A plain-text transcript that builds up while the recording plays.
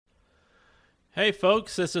Hey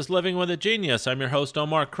folks, this is Living with a Genius. I'm your host,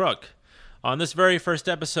 Omar Crook. On this very first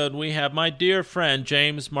episode, we have my dear friend,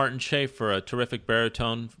 James Martin Schaefer, a terrific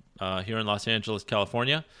baritone here in Los Angeles,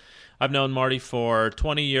 California. I've known Marty for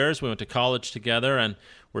 20 years. We went to college together, and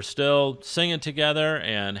we're still singing together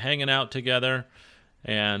and hanging out together.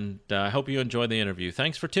 And I hope you enjoy the interview.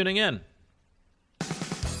 Thanks for tuning in.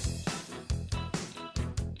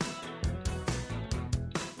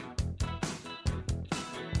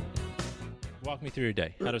 Walk me through your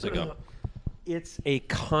day. How does it go? It's a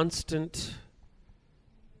constant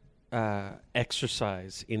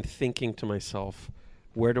exercise in thinking to myself,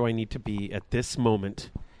 where do I need to be at this moment,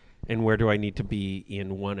 and where do I need to be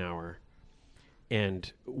in 1 hour, and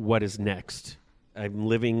what is next? I'm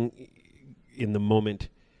living in the moment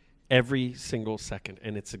every single second,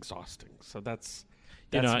 and it's exhausting. So that's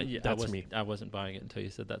me. I wasn't buying it until you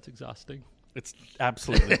said that's exhausting. It's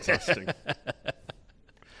absolutely exhausting.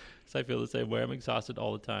 So I feel the same way. I'm exhausted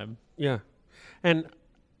all the time. Yeah. And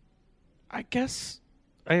I guess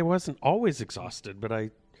I wasn't always exhausted, but I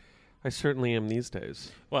certainly am these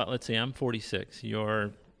days. Well, let's see. I'm 46.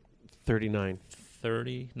 You're 39.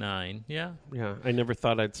 39. Yeah. Yeah. I never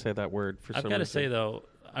thought I'd say that word for some reason. I've got to say, though,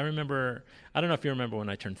 I remember, I don't know if you remember when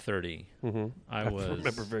I turned 30. Mm-hmm. I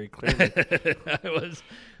remember very clearly.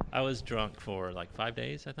 I was drunk for like 5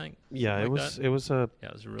 days, I think. Yeah, it was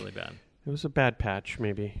really bad. It was a bad patch,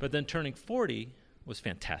 maybe. But then turning 40 was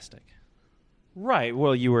fantastic. Right.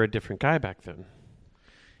 Well, you were a different guy back then.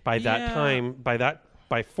 By that time,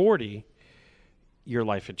 by 40, your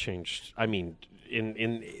life had changed. I mean,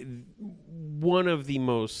 in one of the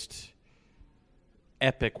most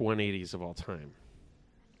epic 180s of all time.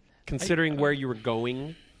 Considering where you were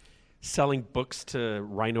going, selling books to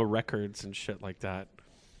Rhino Records and shit like that,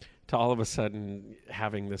 to all of a sudden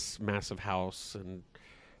having this massive house and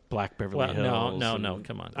Black Beverly Hills. No,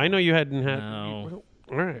 come on. I know you hadn't had. No.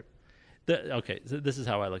 All right. Okay, so this is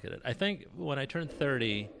how I look at it. I think when I turned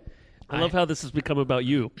 30... I love how this has become about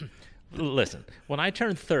you. Listen, when I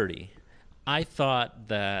turned 30, I thought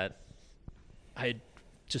that I had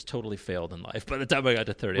just totally failed in life. By the time I got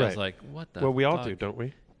to 30, right. I was like, what the Well, we fuck? all do, don't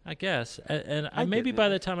we? I guess. And maybe by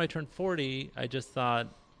the time I turned 40, I just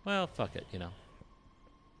thought, well, fuck it, you know.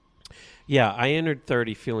 Yeah, I entered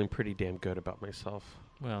 30 feeling pretty damn good about myself.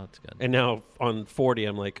 Well, it's good. And now on 40,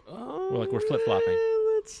 I'm like, oh, we're flip-flopping.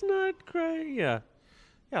 Let's not cry. Yeah,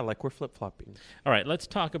 like we're flip-flopping. All right, let's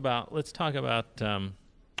talk about.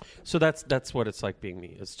 So that's what it's like being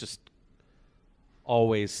me. It's just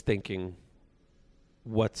always thinking,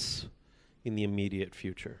 what's in the immediate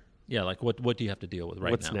future? Yeah, like what do you have to deal with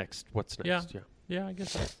right now? What's next? Yeah. I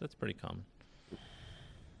guess that's pretty common.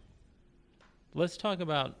 Let's talk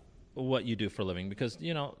about what you do for a living, because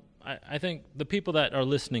I think the people that are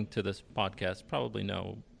listening to this podcast probably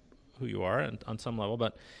know who you are on some level,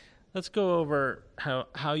 but let's go over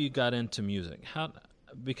how you got into music.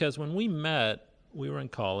 Because when we met, we were in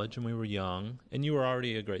college and we were young, and you were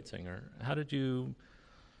already a great singer. How did you?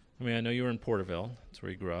 I mean, I know you were in Porterville. That's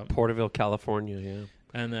where you grew up. Porterville, California. Yeah.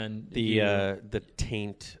 And then the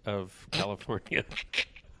taint of California.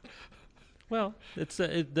 Well, it's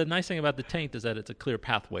the nice thing about the taint is that it's a clear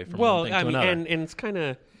pathway from one thing to another. And it's kind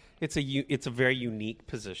of it's a very unique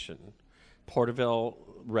position. Porterville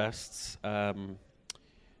rests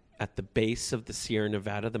at the base of the Sierra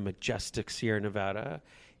Nevada, the majestic Sierra Nevada,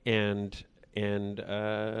 and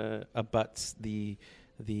abuts the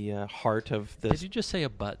heart of the... Did you just say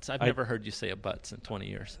abuts? I've never heard you say abuts in 20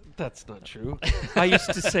 years. That's not true. I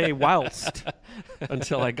used to say whilst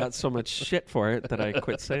until I got so much shit for it that I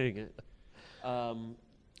quit saying it.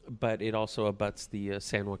 But it also abuts the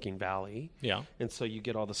San Joaquin Valley. Yeah. And so you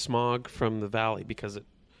get all the smog from the valley because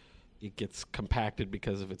it gets compacted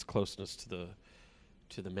because of its closeness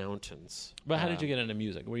to the mountains. But how did you get into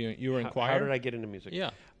music? Were you were in choir? How did I get into music? Yeah.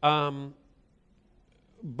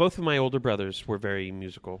 Both of my older brothers were very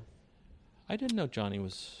musical. I didn't know Johnny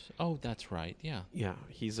was... Oh, that's right. Yeah. Yeah,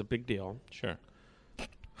 he's a big deal. Sure.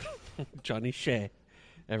 Johnny Shea,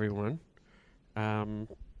 everyone.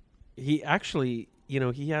 He actually,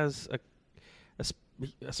 he has a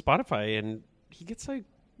Spotify, and he gets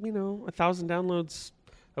 1,000 downloads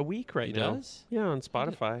a week right now. He does? Yeah, on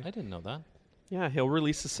Spotify. I didn't know that. Yeah, he'll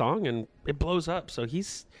release a song, and it blows up. So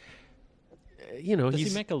he's... Does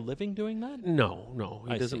he make a living doing that? No,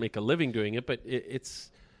 he doesn't make a living doing it, but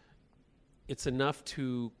it's enough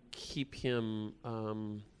to keep him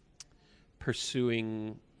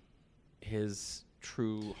pursuing his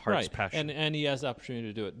true heart's passion. And he has the opportunity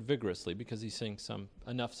to do it vigorously because he's seeing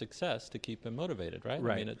enough success to keep him motivated, right?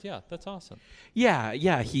 Right. I mean, that's awesome.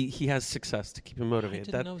 Yeah, he has success to keep him motivated.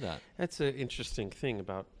 I didn't know that. That's an interesting thing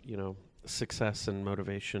about, success and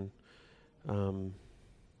motivation,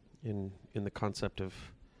 in the concept of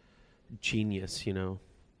genius. You know,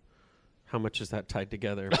 how much is that tied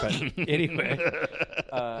together? But anyway,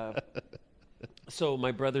 so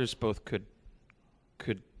my brothers both could.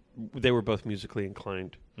 They were both musically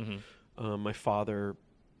inclined. Mm-hmm. My father,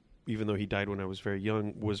 even though he died when I was very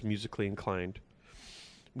young, was musically inclined.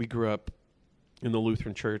 We grew up in the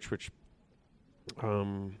Lutheran church, which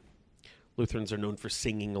Lutherans are known for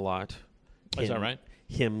singing a lot. Is that right?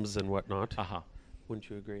 Hymns and whatnot. Uh-huh. Wouldn't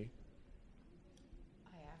you agree?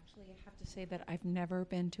 I actually have to say that I've never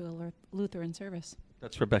been to a Lutheran service.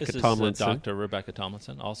 That's Rebecca This is Tomlinson. Dr. Rebecca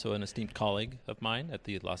Tomlinson, also an esteemed colleague of mine at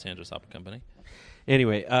the Los Angeles Opera Company.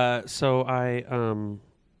 Anyway, so I,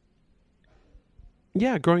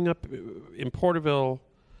 growing up in Porterville,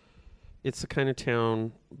 it's the kind of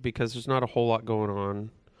town, because there's not a whole lot going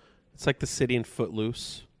on. It's like the city in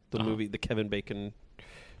Footloose, the movie, the Kevin Bacon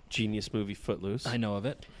genius movie Footloose. I know of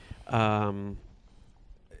it. And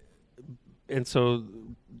so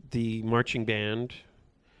the marching band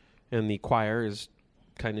and the choir is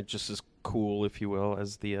kind of just as cool, if you will,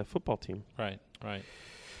 as the football team. Right.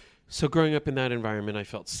 So growing up in that environment, I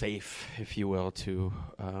felt safe, if you will, to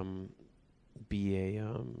be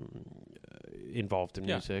involved in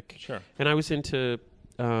music. Sure. And I was into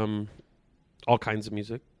all kinds of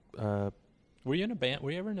music. Were you in a band?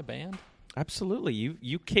 Were you ever in a band? Absolutely.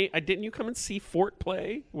 You came. Didn't you come and see Fort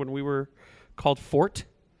play when we were called Fort?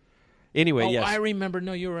 Anyway, yes. I remember.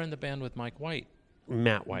 No, you were in the band with Mike White.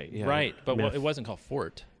 Matt White, yeah. Right, but it wasn't called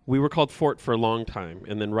Fort. We were called Fort for a long time,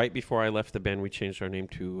 and then right before I left the band, we changed our name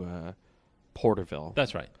to Porterville.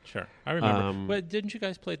 That's right. Sure, I remember. But didn't you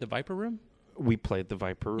guys play at the Viper Room? We played the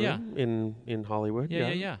Viper Room in Hollywood.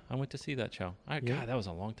 Yeah. I went to see that show. God, that was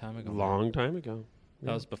a long time ago. Long time ago.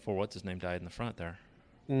 That was before what's his name died in the front there.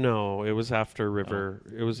 No, it was after River.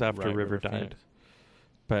 It was after River died. Phoenix.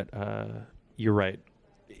 But you're right.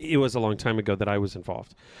 It was a long time ago that I was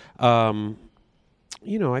involved. I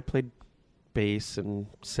played bass and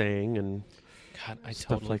sang and God, I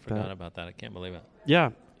stuff totally like forgot that. about that. I can't believe it. Yeah,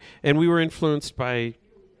 and we were influenced by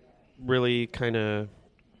really kind of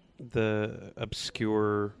the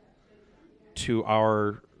obscure to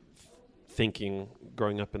our thinking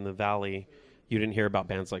growing up in the Valley. You didn't hear about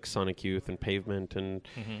bands like Sonic Youth and Pavement and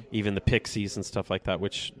even the Pixies and stuff like that,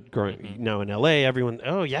 which now in LA, everyone,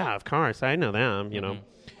 oh yeah, of course, I know them, you know.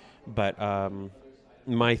 But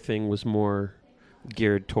my thing was more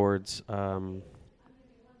geared towards, I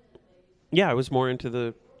was more into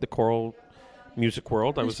the choral music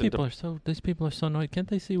world. These people are so annoyed. Can't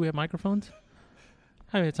they see we have microphones?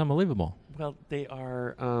 I mean, it's unbelievable. Well, they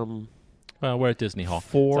are. Well, we're at Disney Hall,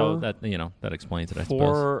 so that explains it. I suppose.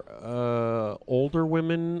 For older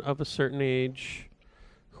women of a certain age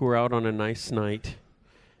who are out on a nice night,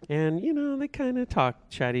 and they kind of talk,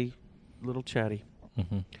 little chatty.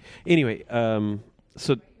 Mm-hmm. Anyway,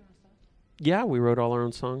 so yeah, we wrote all our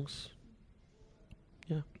own songs.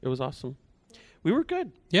 Yeah, it was awesome. We were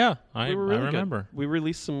good. Yeah, we were really remember. Good. We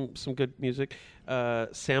released some good music.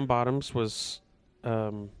 Sam Bottoms was.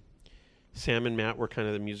 Sam and Matt were kind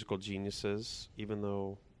of the musical geniuses, even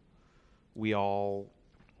though we all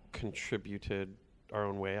contributed our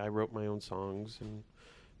own way. I wrote my own songs, and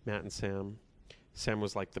Matt and Sam. Sam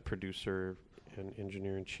was like the producer and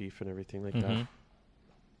engineer-in-chief and everything like that.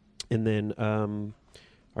 And then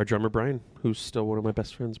our drummer, Brian, who's still one of my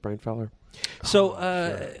best friends, Brian Fowler. So,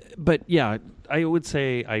 sure. But yeah, I would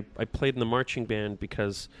say I played in the marching band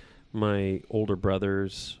because my older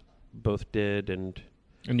brothers both did, and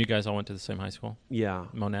you guys all went to the same high school? Yeah.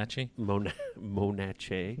 Monache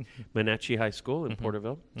High School in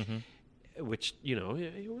Porterville, which,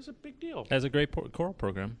 it was a big deal. Has a great choral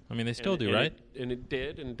program. I mean, they still do, right? It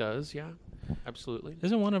did and does, yeah. Absolutely.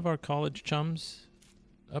 Isn't one of our college chums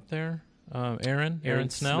up there, Aaron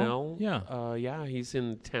Snell? Yeah. Yeah, he's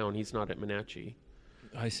in town. He's not at Monache.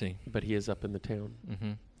 I see. But he is up in the town.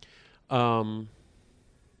 Mm-hmm.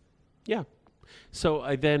 Yeah. So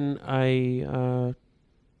I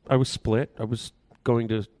was split. I was going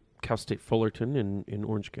to Cal State Fullerton in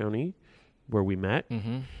Orange County, where we met,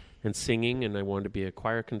 and singing, and I wanted to be a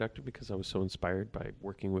choir conductor because I was so inspired by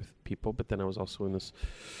working with people. But then I was also in this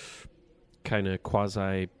kind of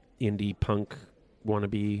quasi indie punk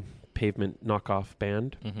wannabe Pavement knockoff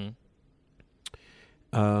band.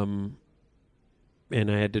 And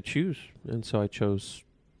I had to choose, and so I chose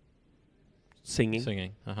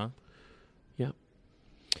singing. Yeah.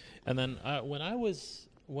 And then when I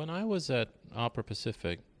was at Opera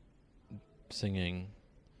Pacific singing,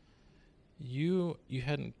 you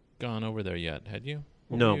hadn't gone over there yet, had you?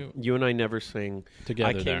 No, you and I never sang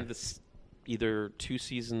together. I came either 2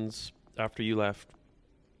 seasons after you left,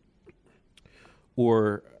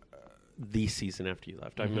 or the season after you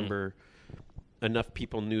left. I remember enough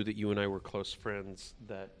people knew that you and I were close friends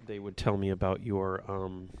that they would tell me about your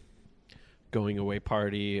going away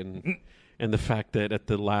party and the fact that at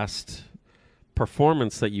the last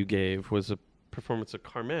performance that you gave was a performance of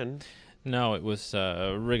Carmen. No, it was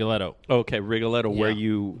Rigoletto. Okay, Rigoletto, where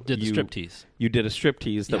you did the striptease. You did a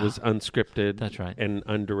striptease that was unscripted. That's right. And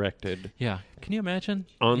undirected. Yeah. Can you imagine?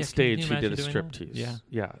 On stage, can he you did a imagine doing striptease. that?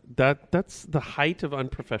 Yeah. That's the height of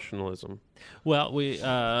unprofessionalism. Well, we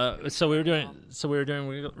we were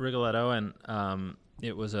doing Rigoletto, and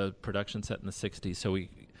it was a production set in the '60s. So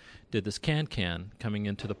we did this can coming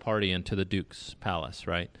into the party into the Duke's Palace,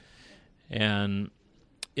 right? And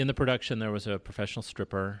in the production, there was a professional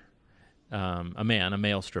stripper. A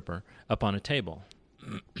male stripper, up on a table.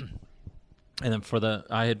 And then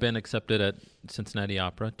I had been accepted at Cincinnati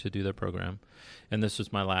Opera to do their program. And this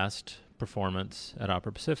was my last performance at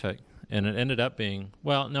Opera Pacific. And it ended up being,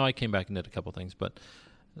 I came back and did a couple things, but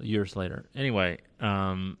years later. Anyway,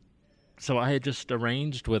 so I had just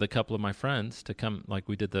arranged with a couple of my friends to come, like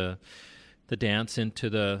we did the dance into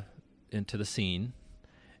the scene.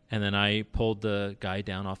 And then I pulled the guy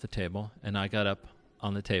down off the table, and I got up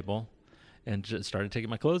on the table and just started taking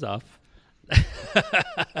my clothes off.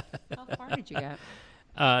 How far did you get?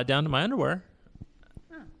 Down to my underwear.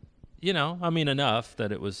 Huh. Enough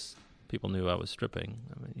that it was, people knew I was stripping,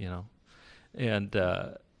 and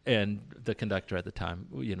the conductor at the time,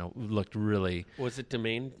 looked really. Was it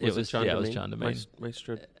Demain? It was John Demain.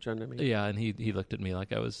 Maestro John Demain. Yeah, and he looked at me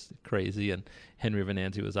like I was crazy, and Henry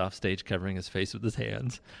Venanzi was off stage covering his face with his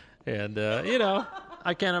hands, and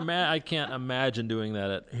I can't imagine doing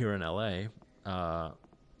that here in L.A.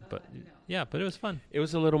 But it was fun. It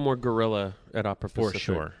was a little more guerrilla at Opera Pacific. For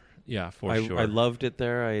sure. Yeah, for sure. I loved it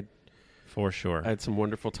there. For sure. I had some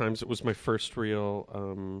wonderful times. It was my first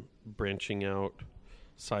real branching out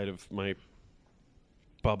side of my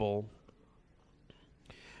bubble.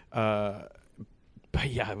 But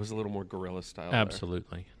yeah, it was a little more guerrilla style.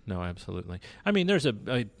 Absolutely. There. No, absolutely. I mean, there's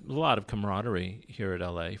a lot of camaraderie here at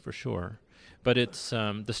LA for sure, but it's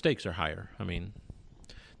the stakes are higher. I mean,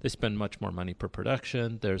 they spend much more money per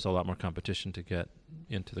production. There's a lot more competition to get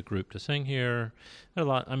into the group to sing here. There are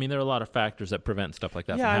a lot of factors that prevent stuff like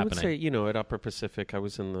that from happening. Yeah, I would say, at Opera Pacific, I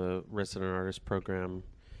was in the resident artist program,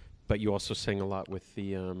 but you also sang a lot with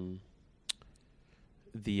the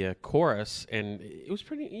chorus, and it was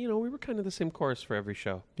pretty. We were kind of the same chorus for every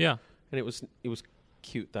show. Yeah, and it was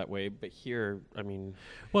cute that way. But here, I mean,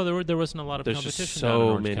 there wasn't a lot of there's competition. Just down in so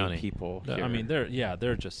Orange many County. people. Here. I mean,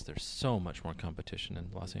 there's so much more competition in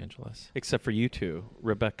Los Angeles. Except for you two,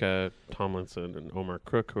 Rebecca Tomlinson and Omar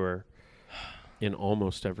Crook, who are in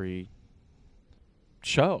almost every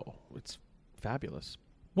show. It's fabulous.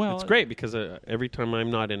 Well, it's great because every time I'm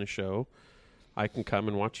not in a show, I can come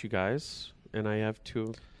and watch you guys, and I have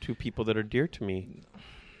two people that are dear to me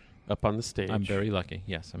up on the stage. I'm very lucky.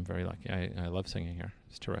 Yes, I'm very lucky. I love singing here.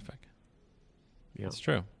 It's terrific. Yeah. It's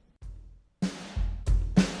true.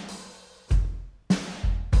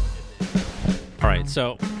 All right,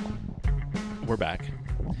 so we're back.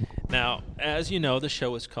 Now, as you know, the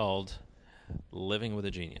show is called Living with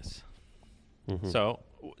a Genius. Mm-hmm. So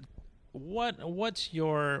what's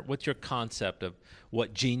your concept of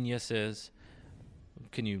what genius is?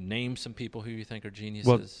 Can you name some people who you think are geniuses?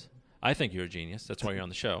 Well, I think you're a genius. That's why you're on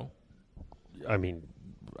the show. I mean,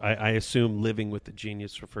 I assume living with the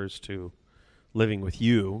genius refers to living with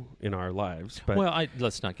you in our lives. But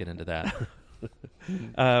let's not get into that.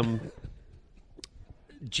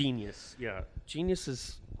 Genius, yeah. Genius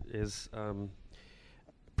is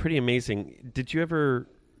pretty amazing. Do you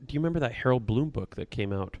remember that Harold Bloom book that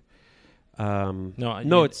came out?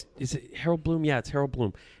 Is it Harold Bloom? Yeah, it's Harold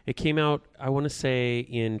Bloom. It came out, I want to say,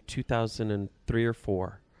 in 2003 or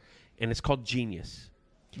 4, and it's called Genius.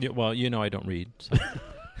 Yeah, well, I don't read. So.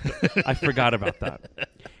 I forgot about that.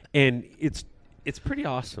 And it's pretty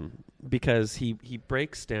awesome because he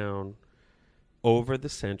breaks down over the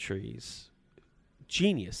centuries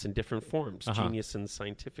genius in different forms. Uh-huh. Genius in the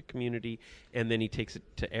scientific community, and then he takes it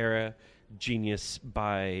to era genius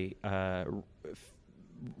by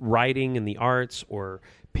writing in the arts, or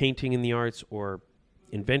painting in the arts, or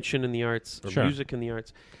invention in the arts, or music in the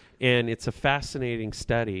arts. And it's a fascinating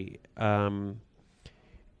study.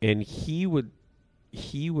 And he would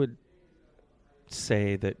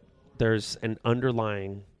say that there's an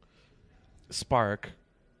underlying spark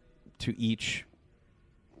to each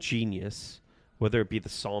genius, whether it be the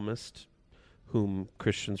psalmist, whom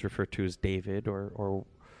Christians refer to as David, or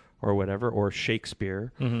whatever, or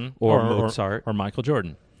Shakespeare, mm-hmm. or Mozart, or Michael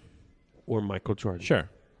Jordan. or Michael Jordan. Sure.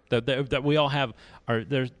 That we all have.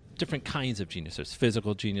 There's different kinds of genius. There's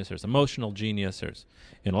physical genius. There's emotional genius. There's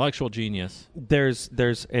intellectual genius. There's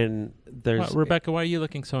Rebecca, why are you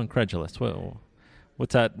looking so incredulous?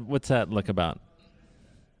 What's that look about?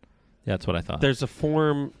 Yeah, that's what I thought. There's a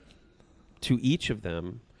form to each of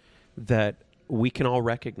them that we can all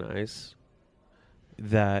recognize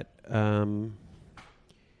that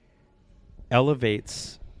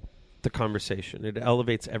elevates the conversation. It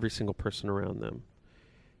elevates every single person around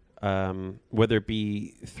them, whether it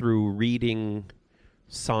be through reading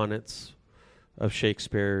sonnets of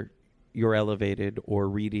Shakespeare, you're elevated, or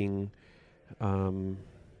reading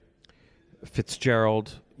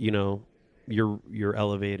Fitzgerald, you're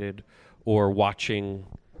elevated, or watching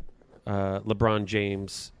LeBron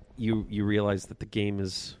James, you realize that the game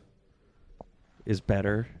is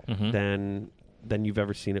better than you've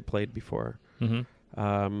ever seen it played before.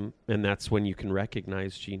 And that's when you can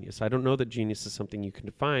recognize genius. I don't know that genius is something you can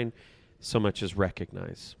define so much as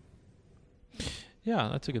recognize. Yeah,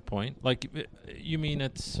 that's a good point. Like, you mean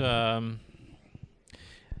it's... I've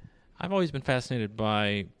always been fascinated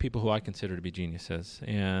by people who I consider to be geniuses,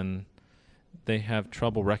 and they have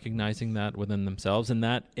trouble recognizing that within themselves, and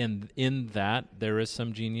in that there is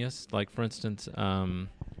some genius. Like, for instance,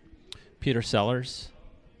 Peter Sellers.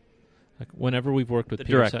 Like, whenever we've worked with the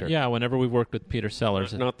Peter director. Whenever we've worked with Peter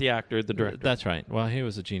Sellers, Not the actor, the director. That's right. Well, he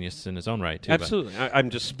was a genius in his own right too. Absolutely. I'm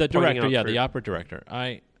just The pointing director, out the opera director.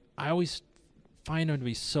 I always find him to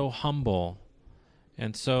be so humble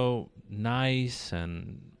and so nice,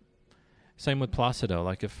 and same with Placido.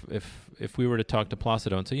 Like, if we were to talk to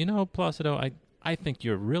Placido and say, Placido, I think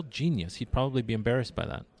you're a real genius, he'd probably be embarrassed by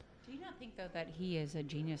that. Do you not think, though, that he is a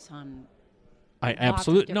genius on I different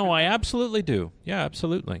absolutely do. Yeah,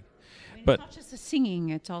 absolutely. I mean, But- it's not just the singing;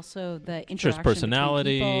 it's also the interaction Just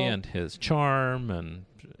personality between people. and his charm and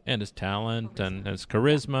his talent and his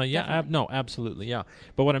charisma. Yeah, Definitely. absolutely, yeah.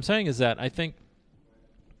 But what I'm saying is that I think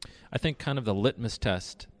kind of the litmus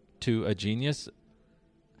test to a genius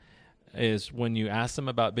is when you ask them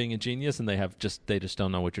about being a genius and they just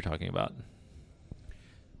don't know what you're talking about.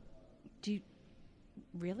 Do you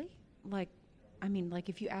really like? I mean, like,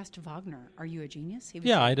 if you asked Wagner, "Are you a genius?" He would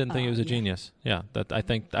Yeah, say, I didn't think he was a yeah. genius. Yeah, that I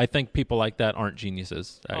think people like that aren't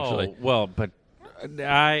geniuses, actually. Oh, well, but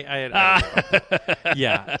I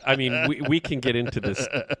yeah. I mean, we can get into this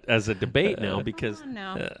as a debate now because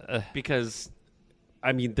No.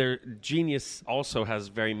 I mean, genius also has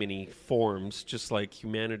very many forms, just like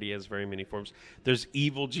humanity has very many forms. There's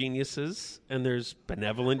evil geniuses and there's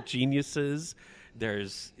benevolent geniuses.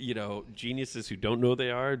 There's, geniuses who don't know they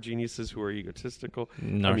are, geniuses who are egotistical.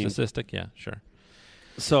 Narcissistic, yeah, sure.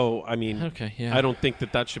 So, I mean, Okay, yeah. I don't think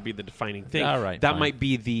that should be the defining thing. All right, that fine. might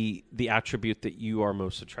be the attribute that you are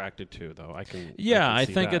most attracted to, though. I think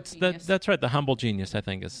think that. it's Genius. that's right. The humble genius, I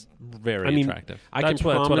think, is very I mean, attractive. I That's can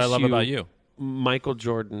what I promise love you- about you. Michael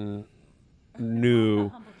Jordan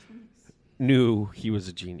knew he was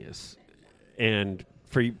a genius, and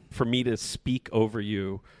for me to speak over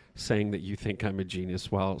you saying that you think I'm a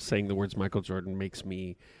genius while saying the words Michael Jordan makes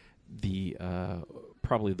me the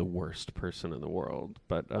probably the worst person in the world.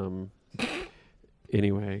 But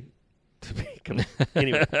anyway,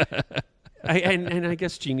 anyway, I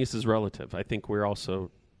guess genius is relative. I think we're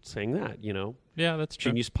also saying that, Yeah, that's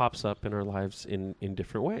true. genius pops up in our lives in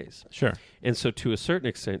different ways. Sure. And so to a certain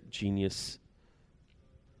extent, genius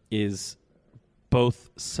is both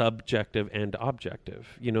subjective and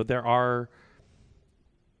objective. There are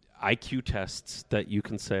IQ tests that you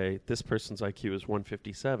can say, this person's IQ is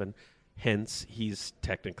 157, hence he's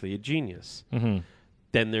technically a genius. Mm-hmm.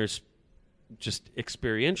 Then there's just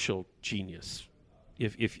experiential genius.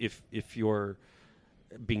 If you're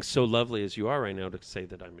being so lovely as you are right now to say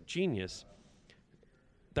that I'm a genius,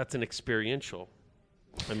 that's an experiential.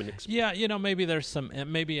 Yeah, maybe there's some.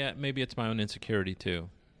 Maybe it's my own insecurity too.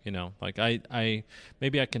 Like I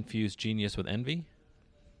maybe I confuse genius with envy.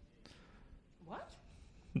 What?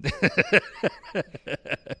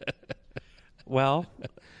 Well,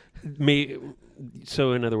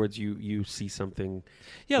 so in other words, you see something.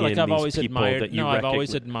 Yeah, like in I've these always people admired. that you I've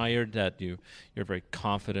always recognize. admired that you're very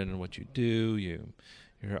confident in what you do. You're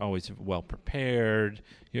always well prepared.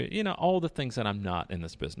 All the things that I'm not in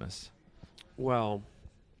this business. Well,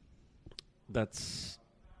 that's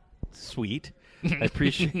sweet. I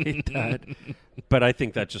appreciate that, but I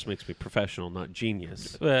think that just makes me professional, not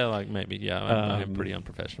genius. Well, like maybe, yeah, I'm pretty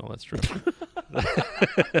unprofessional. That's true.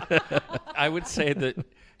 I would say that,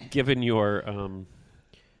 given your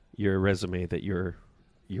resume, that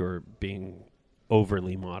you're being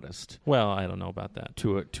overly modest Well, I don't know about that.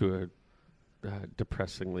 to a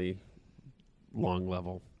depressingly long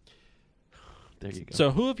level. There you go.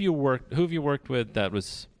 So who have you worked with that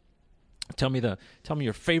was? Tell me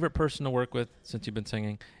your favorite person to work with since you've been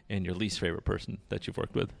singing, and your least favorite person that you've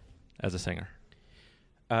worked with as a singer.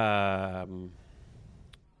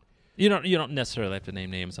 You don't necessarily have to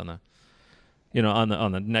name names on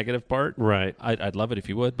the negative part. Right. I'd love it if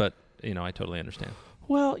you would, but I totally understand.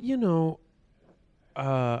 Well,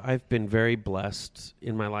 I've been very blessed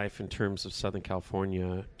in my life in terms of Southern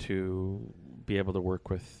California to be able to work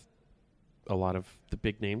with a lot of the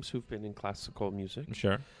big names who've been in classical music.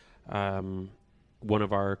 Sure. One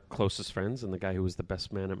of our closest friends and the guy who was the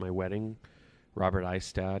best man at my wedding, Robert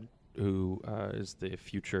Eistad, who is the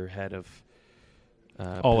future head of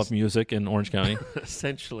all of music in Orange County.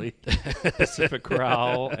 Essentially Pacific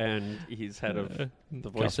Chorale, and he's head of the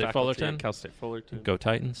voice Cal State faculty Fullerton. at Cal State Fullerton. Go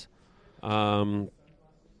Titans.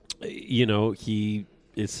 He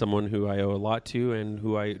is someone who I owe a lot to and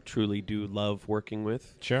who I truly do love working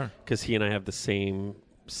with. Sure. Because he and I have the same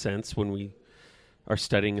sense when we are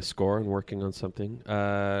studying a score and working on something.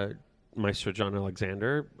 Maestro John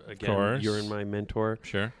Alexander, again, you're my mentor.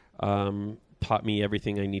 Sure. Taught me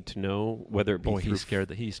everything I need to know, whether it be he scared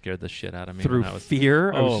the shit out of me through when I was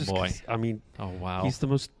fear. Oh boy! Oh wow!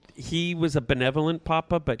 He was a benevolent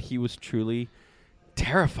papa, but he was truly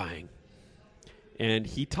terrifying, and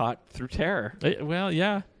he taught through terror.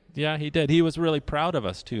 Yeah, he did. He was really proud of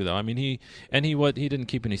us too, though. I mean, he didn't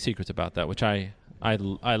keep any secrets about that, which I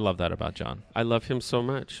love that about John. I love him so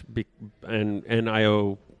much, and I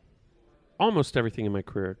owe almost everything in my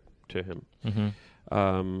career to him.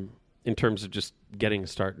 Mm-hmm. In terms of just getting a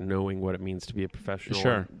start, knowing what it means to be a professional,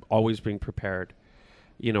 sure, always being prepared.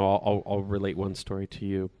 I'll relate one story to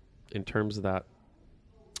you. In terms of that,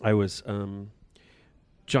 I was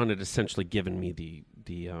John had essentially given me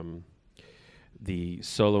the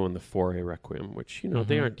solo and the Fauré Requiem, which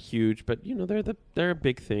they aren't huge, but they're a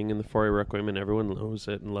big thing in the Fauré Requiem, and everyone knows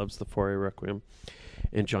it and loves the Fauré Requiem.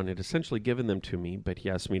 And John had essentially given them to me, but he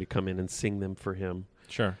asked me to come in and sing them for him.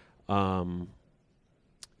 Sure.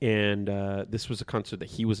 And this was a concert that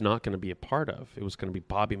he was not going to be a part of. It was going to be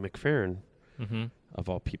Bobby McFerrin, of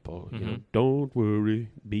all people. Don't worry,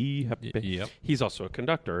 be happy. Yep. He's also a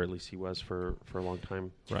conductor, or at least he was for a long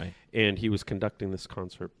time. Right. And he was conducting this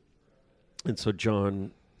concert. And so John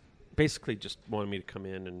basically just wanted me to come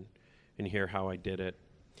in and hear how I did it.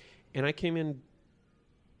 And I came in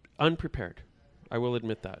unprepared. I will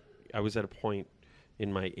admit that. I was at a point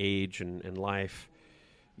in my age and life,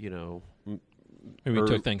 Maybe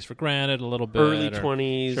took things for granted a little bit. Early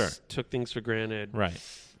 20s, sure. Took things for granted. Right.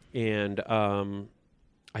 And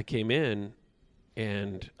I came in,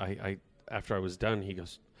 and I after I was done, he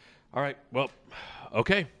goes, "All right, well,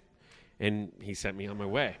 okay," and he sent me on my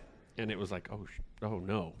way. And it was like, oh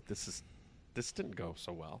no, this didn't go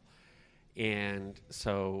so well. And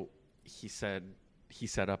so he set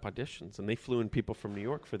up auditions, and they flew in people from New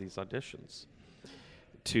York for these auditions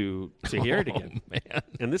to hear it again. Man.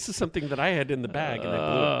 And this is something that I had in the bag, and I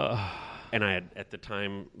blew it. And I had, at the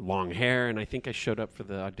time, long hair, and I think I showed up for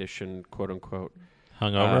the audition, quote unquote,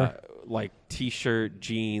 hungover, like t-shirt,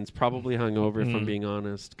 jeans, probably hungover, if I'm being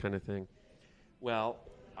honest, kind of thing. Well,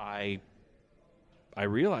 I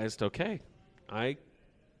realized, okay, I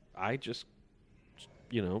just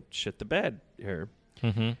shit the bed here,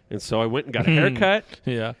 and so I went and got a haircut.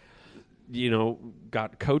 Yeah,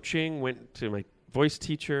 got coaching, went to my voice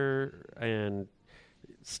teacher and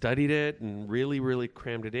studied it and really, really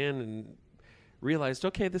crammed it in and realized,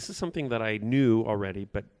 okay, this is something that I knew already,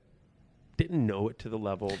 but didn't know it to the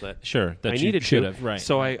level that that I you needed should to. have. Right.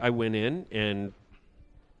 So I went in and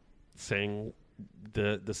sang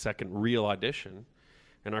the second real audition,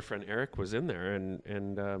 and our friend Eric was in there, and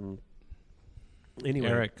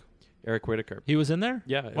anyway, Eric Whitaker. He was in there?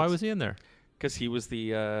 Yeah. Why was he in there? Because he was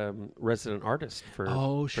the resident artist for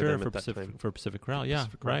Pacific Chorale. Yeah,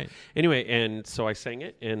 Pacific Chorale. right. Anyway, and so I sang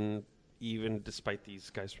it, and even despite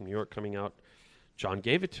these guys from New York coming out, John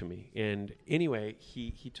gave it to me. And anyway,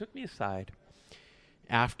 he took me aside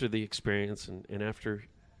after the experience, and after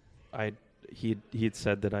he had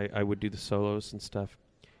said that I would do the solos and stuff.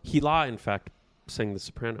 Hila, in fact, sang the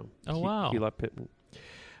soprano. Oh, wow. Hila Pittman.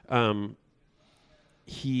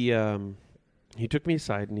 He took me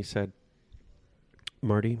aside and he said,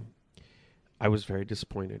 "Marty, I was very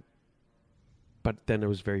disappointed, but then I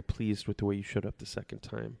was very pleased with the way you showed up the second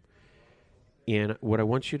time. And what I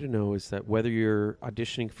want you to know is that whether you're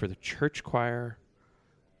auditioning for the church choir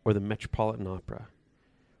or the Metropolitan Opera,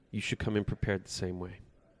 you should come in prepared the same way.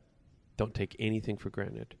 Don't take anything for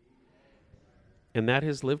granted." And that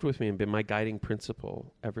has lived with me and been my guiding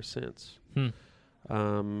principle ever since.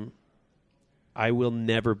 I will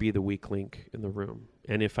never be the weak link in the room.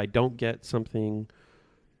 And if I don't get something,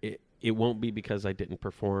 it won't be because I didn't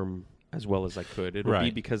perform as well as I could. It'll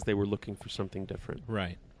be because they were looking for something different.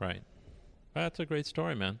 Right. That's a great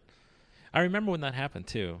story, man. I remember when that happened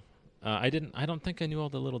too. I don't think I knew all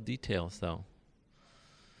the little details though.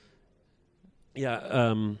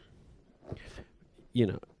 Yeah.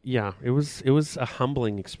 It was a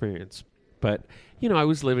humbling experience. But, I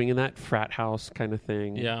was living in that frat house kind of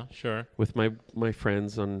thing. Yeah, sure. With my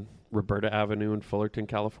friends on Roberta Avenue in Fullerton,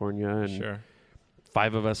 California. And sure.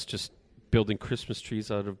 5 of us just building Christmas trees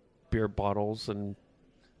out of beer bottles. And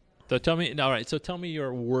so tell me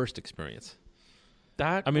your worst experience.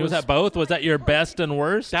 Was that both? Was that your best and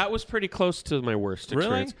worst? That was pretty close to my worst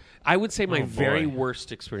experience. Really? I would say my very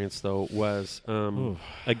worst experience, though, was,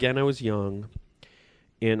 again, I was young,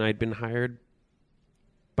 and I'd been hired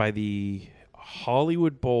by the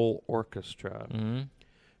Hollywood Bowl Orchestra,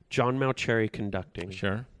 John Mauceri conducting,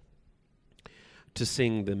 sure, to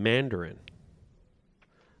sing the Mandarin.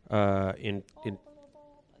 In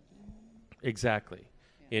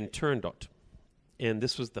Turandot, and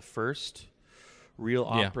this was the first real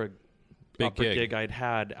opera gig I'd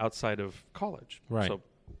had outside of college. Right. So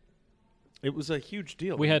it was a huge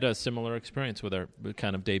deal. We had a similar experience with our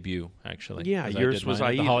kind of debut, actually. Yeah, yours was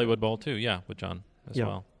the Hollywood Bowl too. Yeah, with John as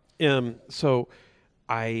well. So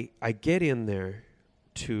I get in there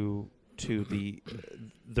to the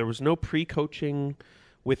there was no pre-coaching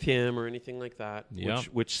with him or anything like that,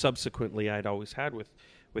 which subsequently I'd always had with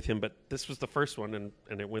him, but this was the first one,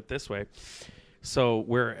 and it went this way. So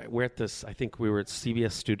we're at this. I think we were at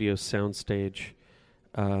CBS Studios soundstage,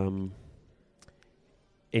 and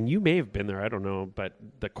you may have been there. I don't know, but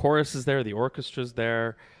the chorus is there, the orchestra's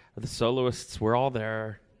there, the soloists. We're all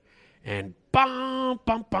there, and bum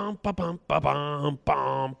bum bum bum bum bum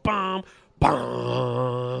bum bum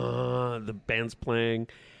bum. The band's playing,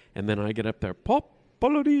 and then I get up there,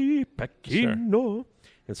 Popolari Pechino,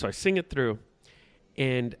 and so I sing it through,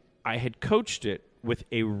 and I had coached it with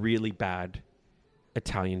a really bad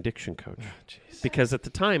Italian diction coach, because at the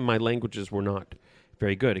time my languages were not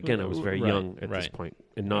very good. Again, I was very young at this point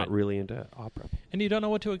and not really into opera. And you don't know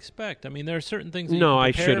what to expect. I mean, there are certain things.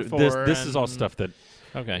 I should. This is all stuff that.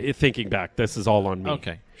 Okay. Thinking back, this is all on me.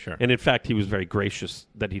 Okay, sure. And in fact, he was very gracious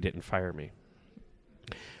that he didn't fire me.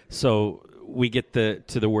 So we get to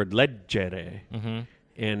the word leggere,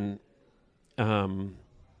 and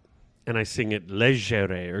I sing it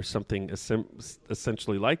leggere or something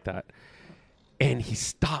essentially like that. And he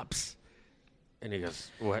stops, and he goes,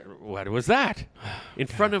 "What was that?" In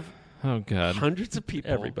front of hundreds of people,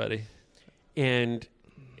 everybody. And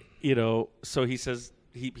so he says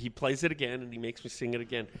he plays it again, and he makes me sing it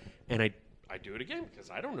again, and I do it again because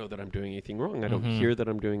I don't know that I'm doing anything wrong. I don't hear that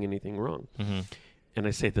I'm doing anything wrong, and I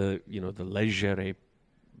say the leggere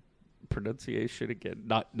pronunciation again,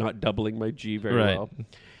 not doubling my G very well,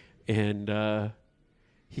 and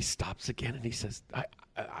he stops again, and he says,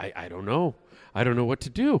 I don't know. I don't know what to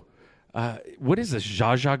do. What is this,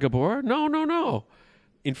 Zsa Zsa Gabor? No.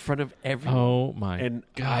 In front of everyone. Oh, my and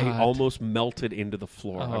God. I almost melted into the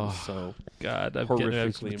floor. Oh, I was so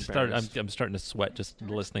horrifically embarrassed. I'm starting to sweat just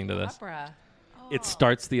listening to this. Opera. It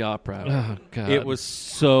starts the opera. Oh, God. It was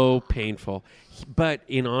so painful. But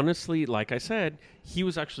honestly, like I said, he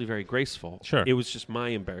was actually very graceful. Sure. It was just my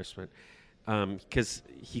embarrassment because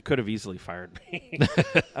he could have easily fired me.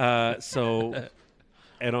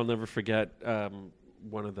 And I'll never forget,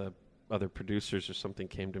 one of the other producers or something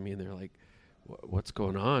came to me, and they're like, what's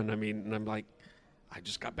going on? I mean, and I'm like, I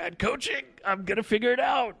just got bad coaching. I'm going to figure it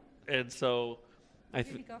out. And so Where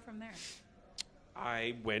did you go from there?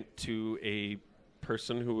 I went to a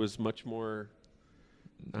person who was much more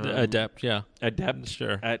adept, sure,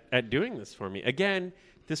 at doing this for me. Again,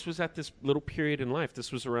 this was at this little period in life.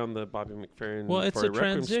 This was around the Bobby McFerrin it's a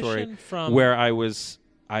transition story from where I was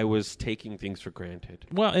taking things for granted.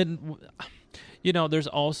 Well, and there's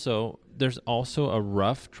also a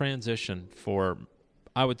rough transition for,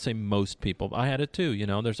 I would say, most people. I had it too.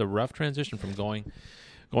 There's a rough transition from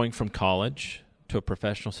going from college to a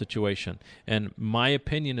professional situation. And my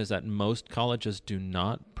opinion is that most colleges do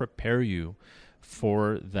not prepare you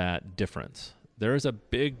for that difference. There is a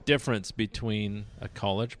big difference between a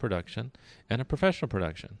college production and a professional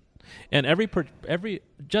production. And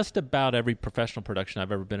just about every professional production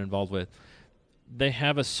I've ever been involved with, they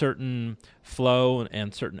have a certain flow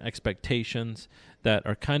and certain expectations that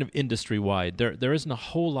are kind of industry-wide. There isn't a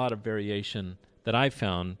whole lot of variation that I've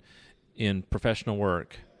found in professional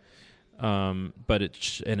work, but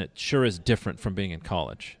it sure is different from being in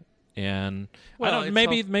college. And Well, I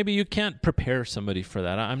don't. Maybe you can't prepare somebody for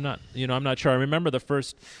that. I'm not. I'm not sure. I remember the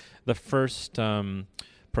first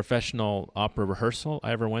professional opera rehearsal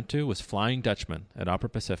I ever went to was Flying Dutchman at Opera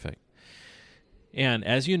Pacific. And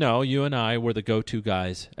as you know, you and I were the go-to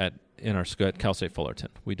guys in our school at Cal State Fullerton.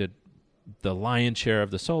 We did the lion's share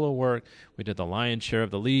of the solo work. We did the lion's share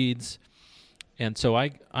of the leads. And so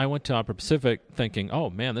I went to Opera Pacific thinking, oh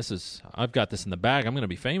man, I've got this in the bag. I'm going to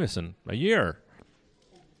be famous in a year.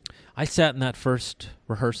 I sat in that first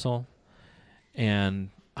rehearsal, and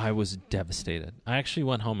I was devastated. I actually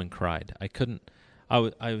went home and cried. I couldn't.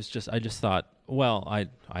 I just thought, well, I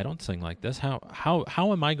don't sing like this. How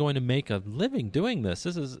am I going to make a living doing this?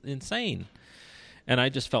 This is insane. And I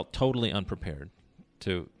just felt totally unprepared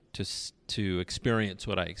to experience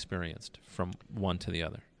what I experienced from one to the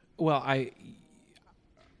other. Well, I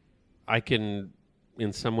can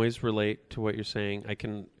in some ways relate to what you're saying.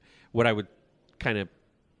 What I would kind of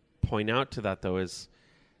point out to that though is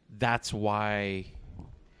that's why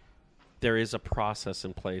there is a process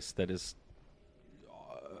in place that is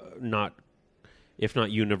not, if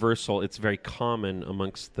not universal, it's very common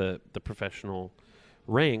amongst the professional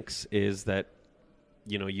ranks, is that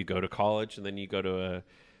you go to college and then you go to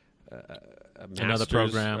another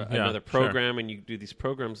program, and you do these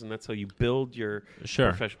programs, and that's how you build your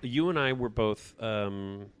professional. You and I were both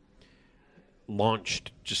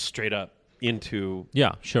launched just straight up into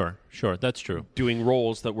sure, that's true, doing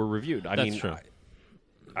roles that were reviewed. That's true.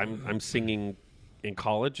 I'm singing in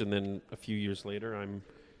college, and then a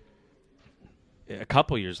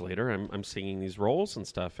couple years later I'm singing these roles and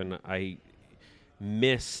stuff, and I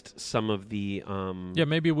missed some of the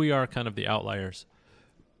maybe we are kind of the outliers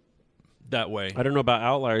that way. I don't know about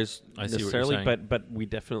outliers necessarily, but we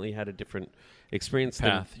definitely had a different experience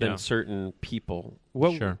path than certain people.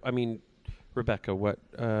 Sure. I mean, Rebecca, what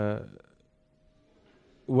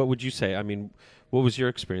would you say? I mean, what was your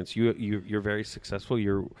experience? You're very successful.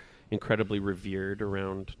 You're incredibly revered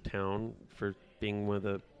around town for being one of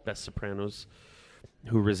the best sopranos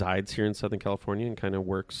who resides here in Southern California and kind of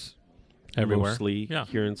works everywhere, mostly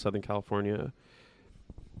here in Southern California.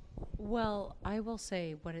 Well, I will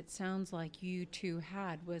say what it sounds like you two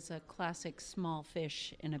had was a classic small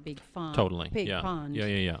fish in a big pond. Totally. Big pond.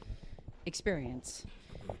 Yeah. Experience.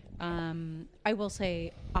 I will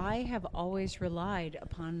say I have always relied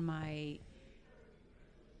upon I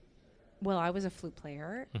was a flute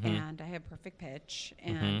player, and I had perfect pitch,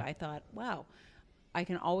 and I thought, wow, I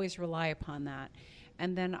can always rely upon that.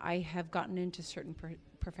 And then I have gotten into certain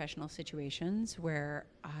professional situations where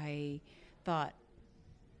I thought,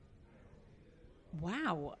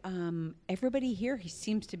 wow, everybody here, he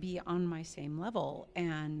seems to be on my same level,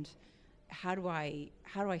 and how do I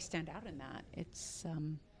stand out in that? It's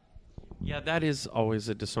that is always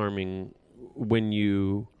a disarming when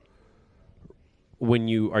you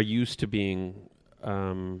are used to being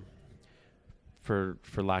for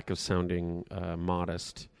lack of sounding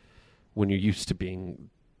modest, when you're used to being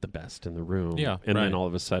the best in the room, then all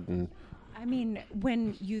of a sudden, I mean,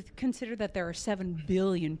 when you consider that there are 7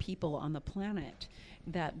 billion people on the planet,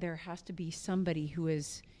 that there has to be somebody who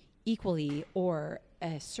is equally or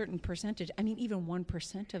a certain percentage. I mean, even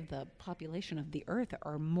 1% of the population of the earth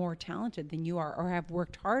are more talented than you are, or have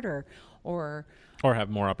worked harder, or have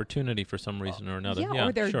more opportunity for some reason or another.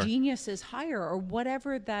 Or their genius is higher, or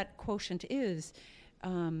whatever that quotient is.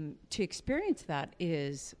 To experience that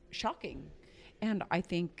is shocking. And I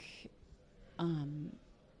think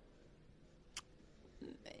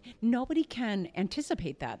nobody can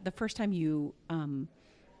anticipate that. The first time you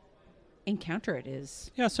encounter it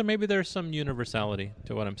is... Yeah, so maybe there's some universality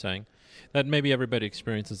to what I'm saying. That maybe everybody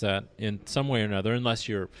experiences that in some way or another, unless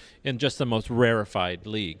you're in just the most rarefied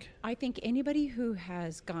league. I think anybody who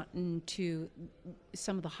has gotten to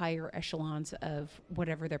some of the higher echelons of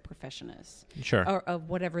whatever their profession is, or of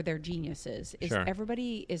whatever their genius is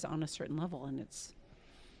everybody is on a certain level, and it's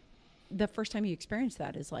the first time you experience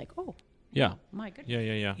that is like, oh, my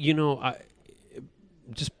goodness. Yeah. I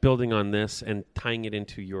just building on this and tying it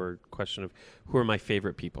into your question of who are my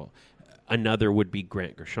favorite people. Another would be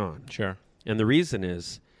Grant Gershon. Sure. And the reason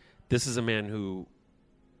is, this is a man who,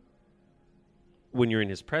 when you're in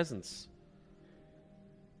his presence,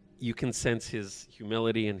 you can sense his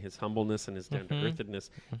humility and his humbleness and his down-to-earthedness.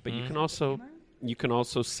 But you can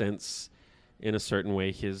also sense, in a certain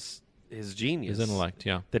way, his genius, his intellect.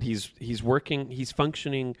 Yeah. That he's working, he's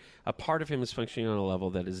functioning. A part of him is functioning on a level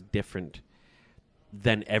that is different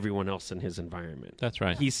than everyone else in his environment. That's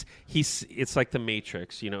right. He's it's like the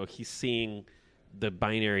Matrix, he's seeing the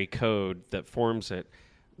binary code that forms it,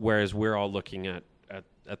 whereas we're all looking at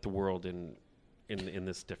the world in in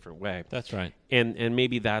this different way. That's right. And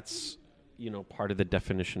maybe that's, part of the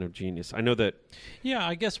definition of genius. I know that. Yeah,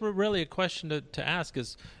 I guess we're really a question to ask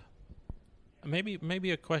is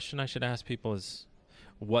maybe a question I should ask people is,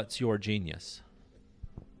 what's your genius?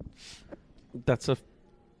 That's a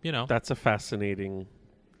fascinating.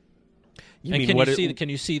 Can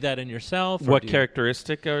you see that in yourself? What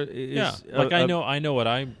characteristic is? Yeah, I know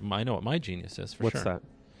what my genius is for what's sure. What's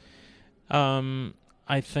that?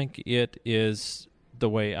 I think it is the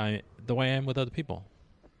way I am with other people.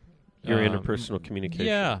 Your interpersonal communication.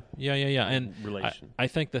 Yeah. And relation. I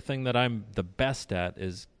think the thing that I'm the best at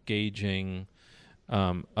is gauging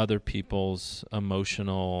other people's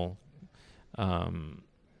emotional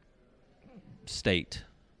state.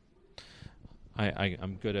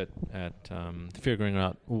 I'm good at figuring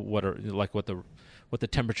out what the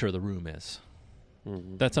temperature of the room is.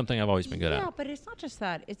 Mm-hmm. That's something I've always been good at. Yeah, but it's not just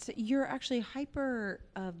that. You're actually hyper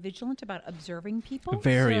vigilant about observing people.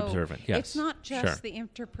 Very observant. Yes, it's not just the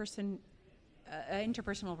interpersonal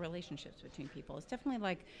relationships between people. It's definitely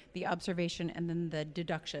like the observation and then the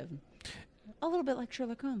deduction. A little bit like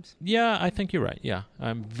Sherlock Holmes. Yeah, I think you're right. Yeah,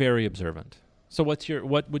 I'm very observant. So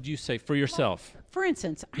what would you say for yourself? For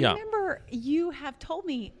instance, I remember you have told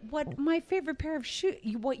me what my favorite pair of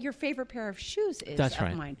what your favorite pair of shoes is. That's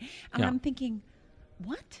right. Mine. And I'm thinking,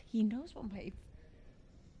 what? He knows what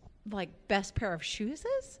my best pair of shoes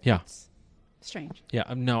is? Yeah. It's strange. Yeah.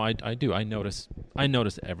 No, I do. I notice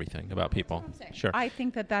everything about people. Sure. I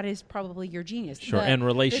think that is probably your genius. Sure. And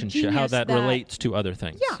relationship, how that relates to other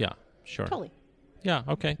things. Yeah. Sure. Totally. Yeah.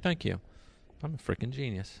 Okay. Thank you. I'm a freaking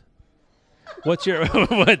genius. What's your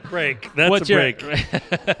break? That's a break.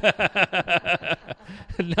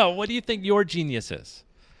 No, what do you think your genius is?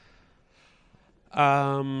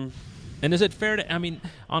 And is it fair to?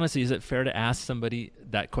 Honestly, is it fair to ask somebody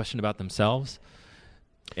that question about themselves?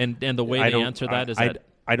 And the way they answer that is that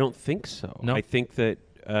I don't think so. No? I think that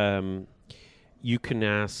you can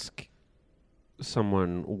ask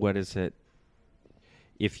someone what is it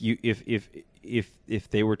if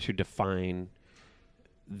they were to define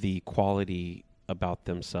the quality about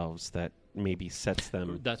themselves that maybe sets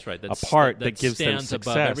them that's right apart, that gives them stands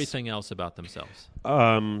success above everything else about themselves.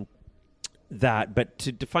 But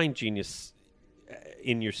to define genius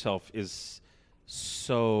in yourself is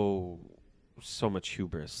so much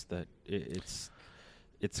hubris that it's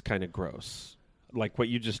kind of gross. Like what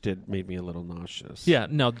you just did made me a little nauseous. Yeah,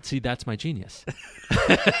 no, see, that's my genius.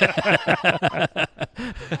 Well,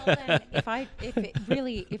 then,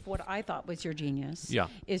 if what I thought was your genius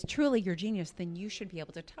is truly your genius, then you should be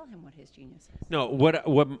able to tell him what his genius is. No,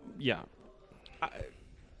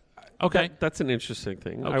 okay. That's an interesting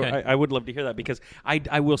thing. Okay. I would love to hear that because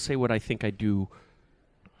I will say what I think I do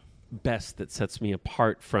best that sets me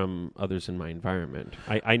apart from others in my environment.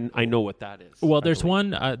 I know what that is. Well, there's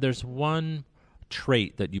one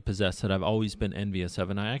trait that you possess that I've always been envious of,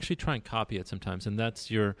 and I actually try and copy it sometimes, and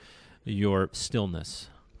that's your stillness.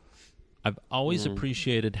 I've always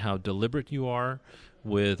appreciated how deliberate you are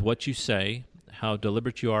with what you say, how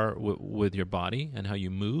deliberate you are with your body and how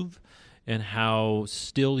you move, and how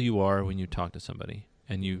still you are when you talk to somebody.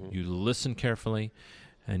 And you listen carefully,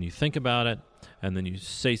 and you think about it, and then you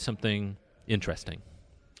say something interesting.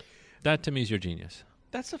 That, to me, is your genius.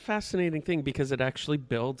 That's a fascinating thing because it actually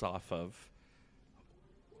builds off of,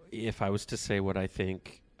 if I was to say what I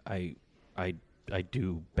think I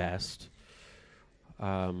do best.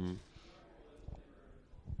 First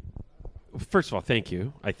of all, thank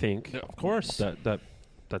you. I think, of course,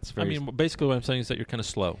 that's very. Basically, what I'm saying is that you're kind of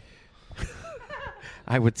slow.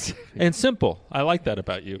 I would say. And simple. I like that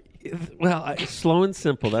about you. Well, slow and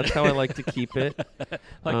simple. That's how I like to keep it.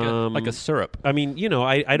 like a syrup. I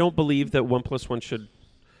don't believe that 1 + 1 should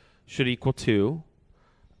equal 2.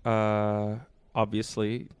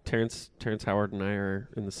 Obviously, Terrence Howard and I are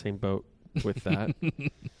in the same boat with that.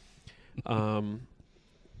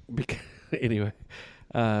 Anyway,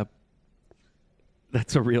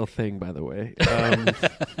 that's a real thing, by the way.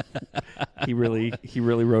 He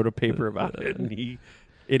really wrote a paper about it, and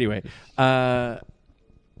anyway.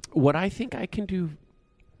 What I think I can do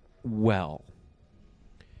well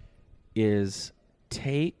is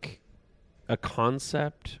take a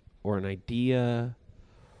concept or an idea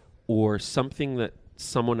or something that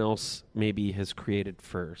someone else maybe has created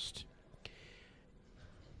first,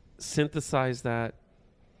 synthesize that,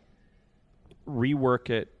 rework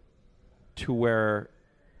it to where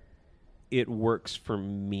it works for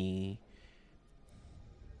me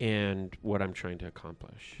and what I'm trying to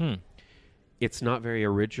accomplish. It's not very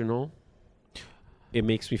original. It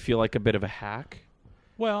makes me feel like a bit of a hack.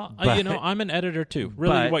 Well, I'm an editor too.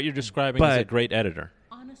 Really, what you're describing is a great editor.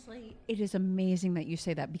 Honestly, it is amazing that you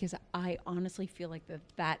say that, because I honestly feel like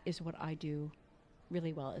that is what I do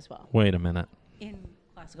really well as well Wait a minute. in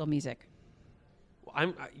classical music.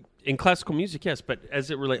 In classical music, yes, but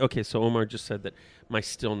as it relates, okay, so Omar just said that my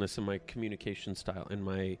stillness and my communication style and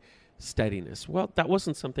my steadiness, well, that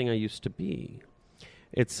wasn't something I used to be.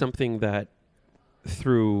 It's something that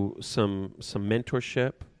through some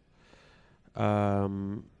mentorship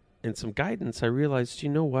and some guidance, I realized, you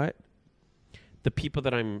know what? The people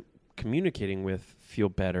that I'm communicating with feel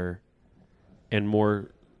better and more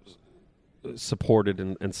supported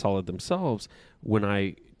and solid themselves when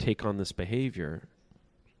I take on this behavior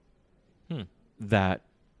that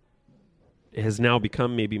has now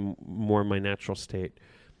become maybe more my natural state.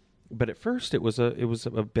 But at first it was a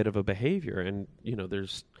bit of a behavior, and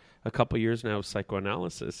there's a couple years now of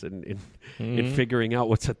psychoanalysis and in figuring out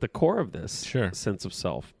what's at the core of this sense of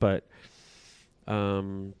self. But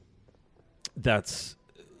that's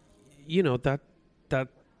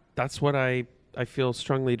that's what I feel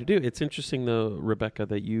strongly to do. It's interesting though, Rebecca,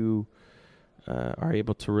 that you are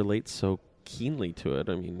able to relate so keenly to it.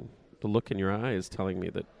 I mean, the look in your eye is telling me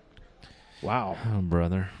that, wow, oh,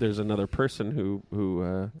 brother, there's another person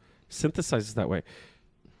who synthesizes that way.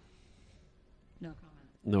 No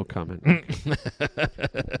comment. No comment. What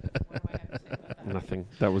do I have to say about that? Nothing.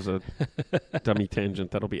 That was a dummy tangent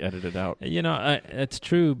that'll be edited out. It's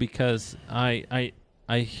true, because I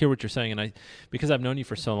hear what you're saying, and because I've known you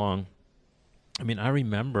for so long. I mean, I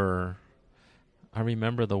remember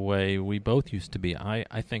the way we both used to be.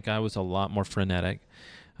 I think I was a lot more frenetic.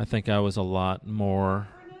 I think I was a lot more,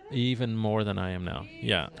 even more than I am now.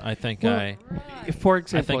 Yeah, I think for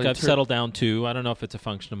example, I've settled down too. I don't know if it's a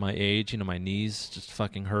function of my age. My knees just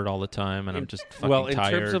fucking hurt all the time, and I'm just fucking tired. Well, in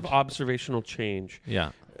terms of observational change,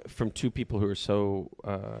 yeah, from two people who are so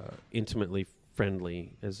intimately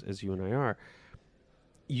friendly as you and I are,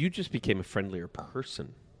 you just became a friendlier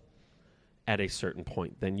person at a certain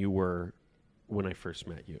point than you were when I first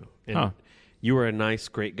met you. And you were a nice,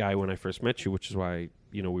 great guy when I first met you, which is why,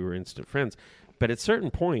 we were instant friends. But at a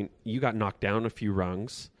certain point, you got knocked down a few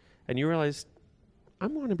rungs, and you realized, I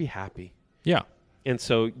want to be happy. Yeah. And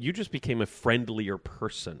so you just became a friendlier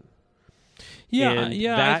person. Yeah, And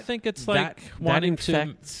I think it's like that wanting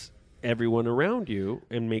infects everyone around you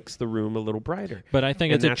and makes the room a little brighter. But I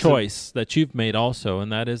think And it's a that's choice that you've made also,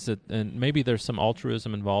 and that is and maybe there's some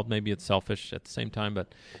altruism involved, maybe it's selfish at the same time,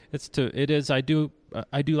 but I do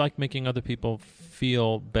like making other people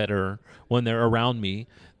feel better when they're around me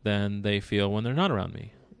than they feel when they're not around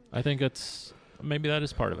me. I think maybe that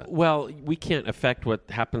is part of it. Well, we can't affect what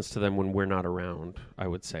happens to them when we're not around, I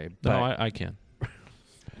would say. But, No, I can.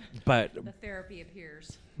 But The therapy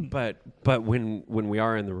appears. But when we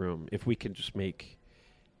are in the room, if we can just make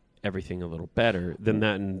everything a little better,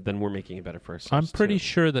 then we're making it better for ourselves. I'm pretty too.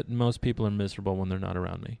 sure that most people are miserable when they're not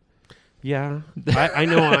around me. Yeah, I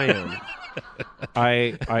know I am.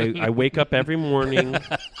 I wake up every morning,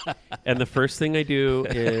 and the first thing I do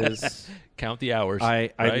is count the hours.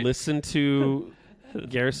 I right? listen to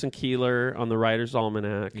Garrison Keillor on the Writer's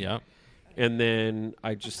Almanac. Yeah. And then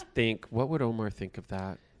I just think, what would Omar think of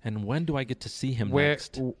that? And when do I get to see him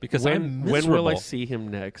next? Because when I'm miserable. will I see him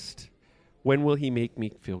next? When will he make me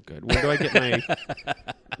feel good? When do I get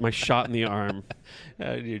my shot in the arm?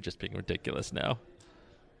 You're just being ridiculous now.